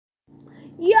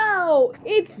Yo,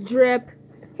 it's Drip,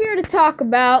 here to talk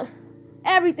about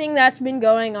everything that's been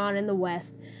going on in the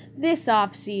West this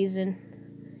off-season.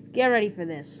 Get ready for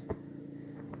this.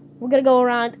 We're going to go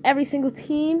around every single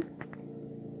team,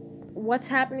 what's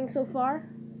happening so far,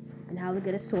 and how they're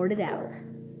going to sort it out.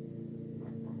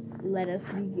 Let us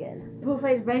begin.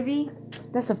 Blueface, baby.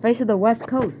 That's the face of the West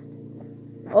Coast.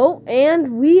 Oh,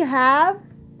 and we have...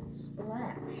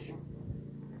 Splash.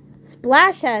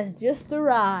 Splash has just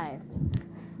arrived.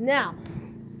 Now,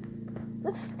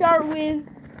 let's start with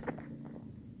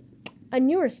a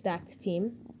newer stacked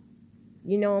team.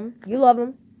 You know them, you love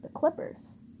them, the Clippers.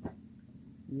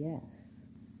 Yes.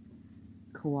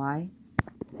 Kawhi.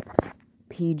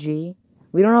 PG.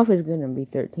 We don't know if he's going to be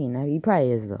 13. He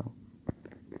probably is, though.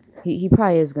 He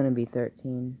probably is going to be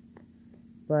 13.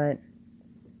 But,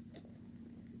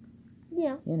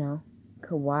 Yeah. you know,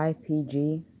 Kawhi,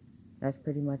 PG, that's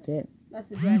pretty much it. That's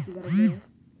the Jazz you gotta do.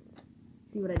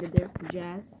 See what I did there? The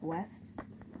Jazz, West.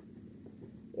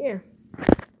 Yeah.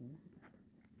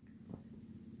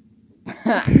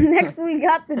 Next we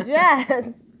got the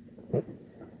Jazz.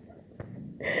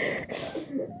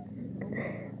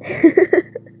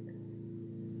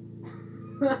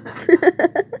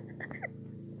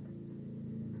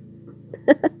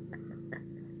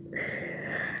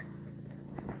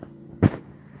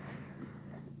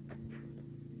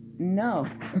 No.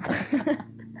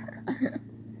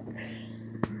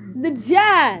 The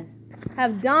Jazz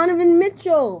have Donovan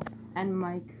Mitchell. And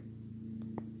Mike.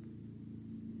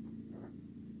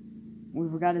 We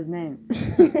forgot his name.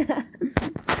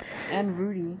 And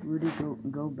Rudy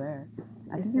Gobert.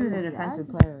 I think he was a defensive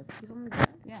player.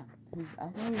 Yeah. I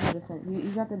think he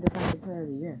got the defensive player of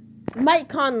the year. Mike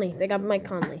Conley. They got Mike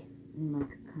Conley.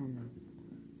 Mike Conley.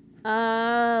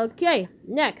 Okay,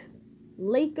 next.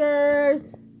 Lakers.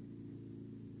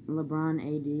 LeBron,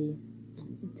 AD.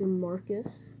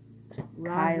 DeMarcus.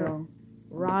 Kyle.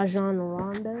 Rajon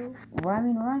Rondo. Well, I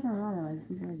mean, Rajon Rondo, like,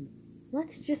 he's already...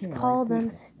 Let's just Yeah, call like,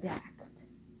 them stacked.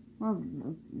 Well,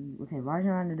 okay,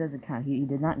 Rajon Rondo doesn't count. He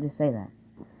did not just say that.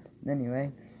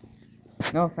 Anyway.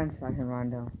 No offense, Rajon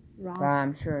Rondo. But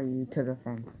I'm sure you took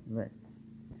offense, but...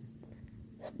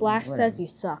 Splash whatever. says you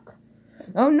suck.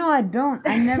 Oh, no, I don't.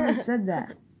 I never said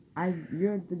that.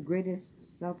 You're the greatest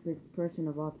Celtic person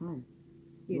of all time.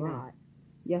 You're You are. not.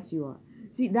 Yes, you are.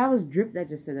 See, that was Drip that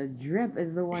just said that. Drip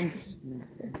is the one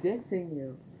dissing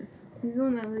you. He's the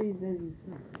one that really says you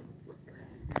suck.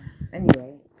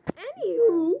 Anyway.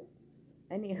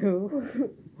 Anywho.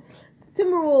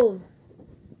 Timberwolves.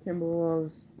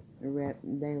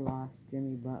 They lost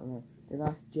Jimmy Butler. They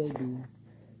lost JB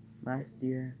last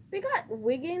year. They got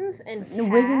Wiggins and No,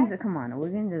 Wiggins, come on.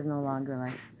 Wiggins is no longer,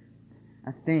 like,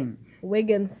 a thing.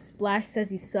 Wiggins. Splash says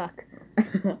you suck.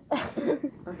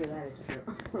 Okay, that is true.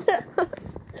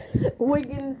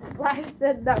 Wiggins. Splash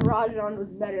said that Rajon was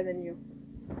better than you.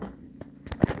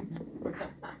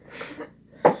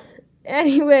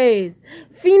 Anyways,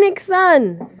 Phoenix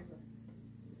Suns.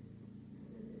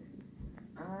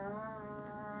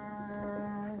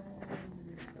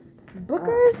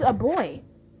 Booker's a boy.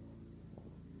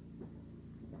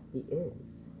 He is.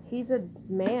 He's a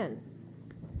man.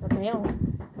 A male,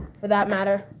 for that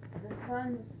matter. The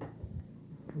Suns.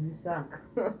 You suck.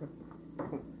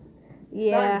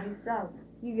 Yeah, Suns, you suck.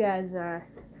 you guys are.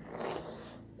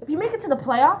 If you make it to the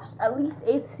playoffs, at least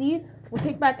 8th seed, we'll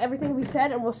take back everything we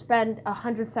said and we'll spend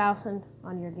 $100,000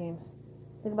 on your games.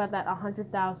 Think about that,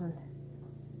 $100,000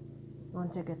 on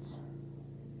tickets.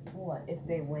 What? If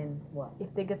they win, what?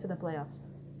 If they get to the playoffs.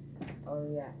 Oh,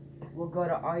 yeah. We'll go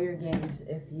to all your games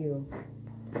if you...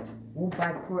 We'll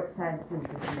buy courtside seats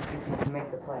if you can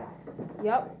make the playoffs.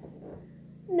 Yep.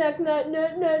 Next,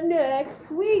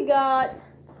 we got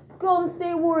Golden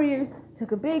State Warriors.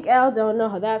 Took a big L, don't know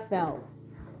how that felt.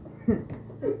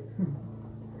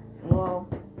 Well,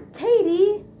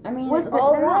 Katie was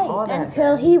alright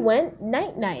until he went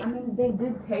night-night. I mean, they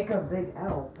did take a big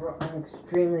L for an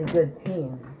extremely good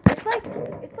team.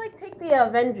 It's like take the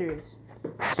Avengers.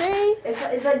 Say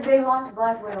It's like they lost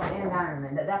Black Widow and Iron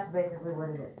Man. That's basically what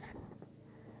it is.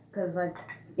 Cause like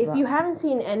if you haven't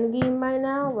seen Endgame by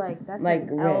now, like that's like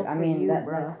an L I for mean you, that,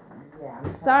 bro. Yeah.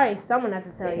 Sorry, someone has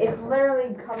to tell you. It's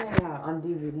literally coming out on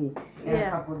DVD in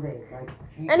a couple of days. Like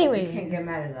you can't get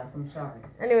mad at us. I'm sorry.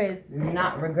 Anyways, We do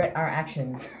not regret our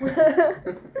actions.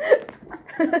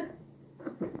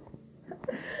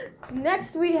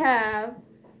 Next we have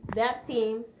that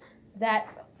team that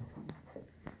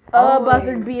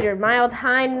buzzard beater, mild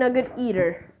high nugget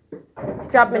eater,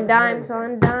 dropping dimes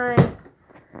on dimes.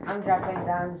 I'm dropping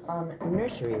dimes on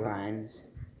nursery rhymes.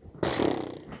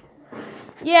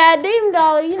 Yeah, Dame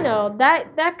Dollar, you know,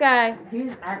 that guy.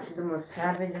 He's actually the most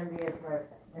savage NBA player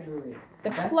in the league. The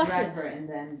Best clutches. rapper in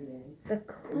the NBA. The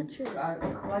clutches.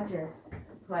 Clutchest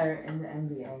player in the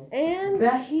NBA. And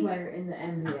Best player in the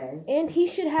NBA. And he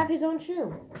should have his own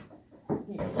shoe.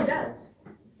 He does.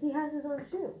 He has his own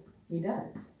shoe. He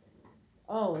does.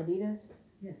 Oh, Adidas?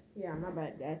 Yes. Yeah, my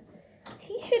bad, Dad.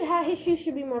 His shoes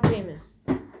should be more famous.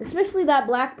 Especially that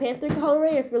Black Panther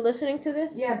colorway, if you're listening to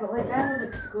this. Yeah, but like that was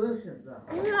exclusive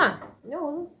though. Nah.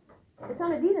 No, it's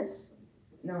on Adidas.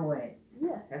 No way.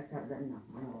 Yeah. That's not that. No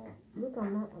way. Look,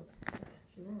 I'm not.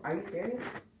 Are you serious?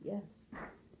 Yeah.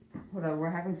 Hold on,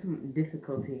 we're having some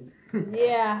difficulty.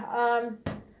 Yeah,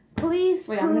 please.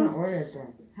 Wait, I'm gonna order it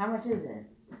then. How much is it?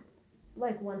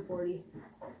 Like 140. Is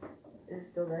it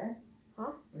still there?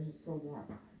 Huh? Or is it sold out?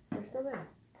 They're still there.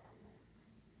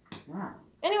 Wow.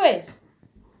 Anyways,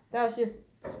 that was just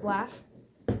Splash.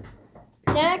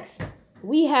 Next,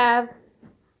 we have.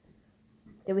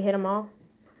 Did we hit them all?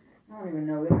 I don't even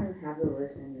know. We don't even have the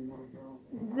list anymore,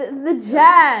 bro. The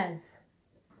Jazz.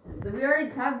 We already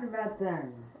talked about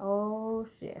them. Oh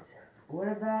shit. What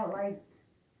about like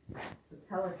the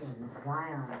Pelicans,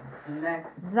 Zion? Next.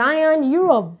 Zion,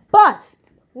 you're a bust.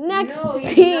 Next No,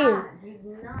 he's team. not. He's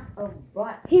not a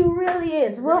bust. He really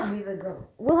is. He's gonna be the GOAT.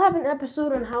 We'll have an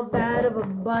episode on how bad of a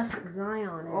bust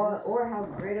Zion is. Or how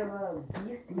great of a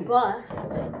beast he is. Bust.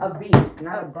 A beast,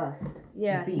 not a bust.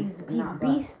 Yeah, Beast, he's not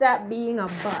beast at being a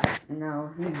bust. No,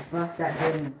 he's bust at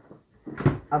being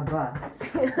a bust.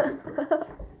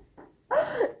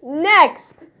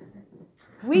 Next,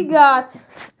 we got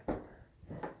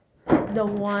the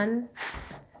one,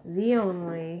 the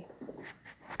only,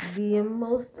 the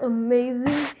most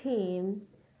amazing team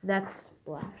that's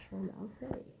Splash from Al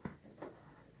City.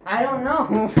 I don't know.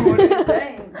 What are you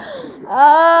saying?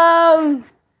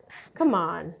 Come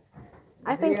on.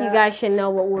 I think you guys should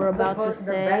know what we're about to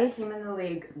The say. best team in the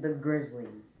league, the Grizzlies.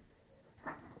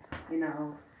 You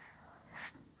know.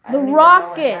 I The don't even know what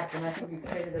Rockets. happened. I think you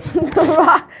traded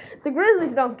them. The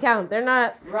Grizzlies don't count. They're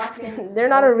not. Rockets. They're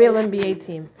not a real NBA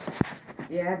team.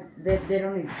 Yeah, they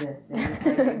don't exist. They just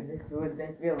like exist when they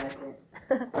feel like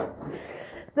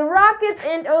it. The Rockets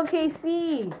and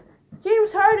OKC.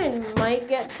 James Harden might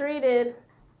get traded.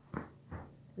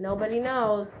 Nobody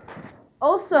knows.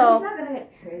 Also, He's not gonna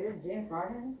get traded, James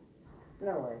Harden.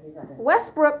 No way, he's not gonna.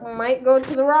 Westbrook might go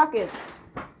to the Rockets.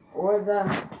 Or the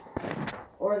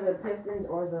Pistons,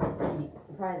 or the Heat.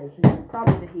 Probably the Heat.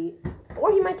 Probably the Heat.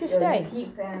 Or he might just stay.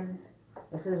 Heat fans,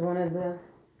 this is one of the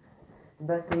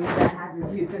best things that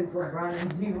happened to you since LeBron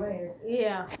and G Wade.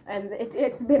 Yeah, and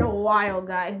it's been a while,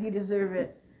 guys. You deserve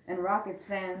it. And Rockets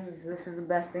fans, this is the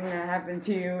best thing that happened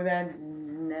to you. That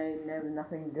never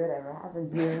nothing good ever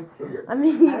happened to you. I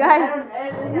mean, you guys.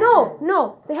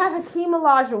 No. They had Hakeem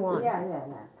Olajuwon. Yeah.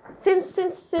 Since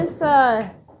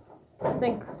I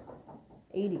think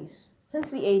 80s. Since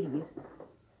the 80s.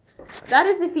 That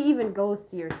is if he even goes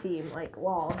to your team. Like,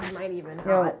 well, he might even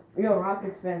not. Yo,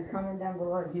 Rockets fans, comment down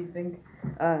below if you think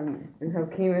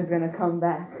Hakeem is gonna come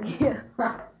back. Yeah.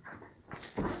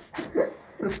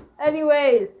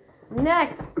 Anyways,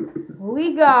 next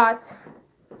we got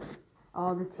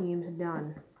all the teams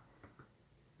done.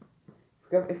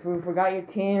 If we forgot your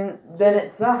team, then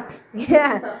it sucks.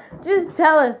 Yeah, just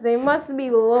tell us. They must be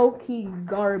low-key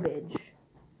garbage.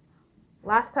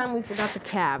 Last time we forgot the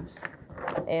Cavs.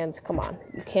 And come on,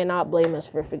 you cannot blame us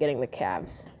for forgetting the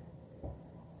Cavs.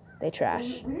 They trash.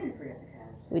 We didn't forget the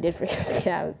Cavs. We did forget the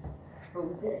Cavs. But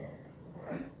we did.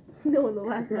 No, in the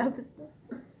last episode.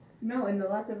 No, in the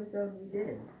last episode we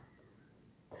did.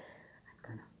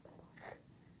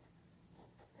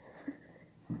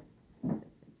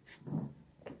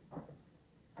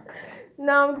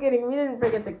 No, I'm kidding. We didn't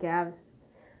forget the Cavs.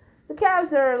 The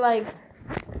Cavs are like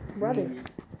brothers.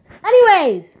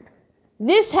 Anyways,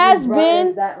 this has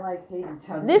been that, like, hate each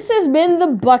other. this has been the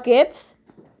Buckets.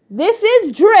 This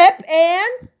is Drip,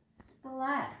 and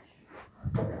Splash.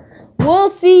 we'll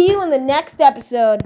see you in the next episode.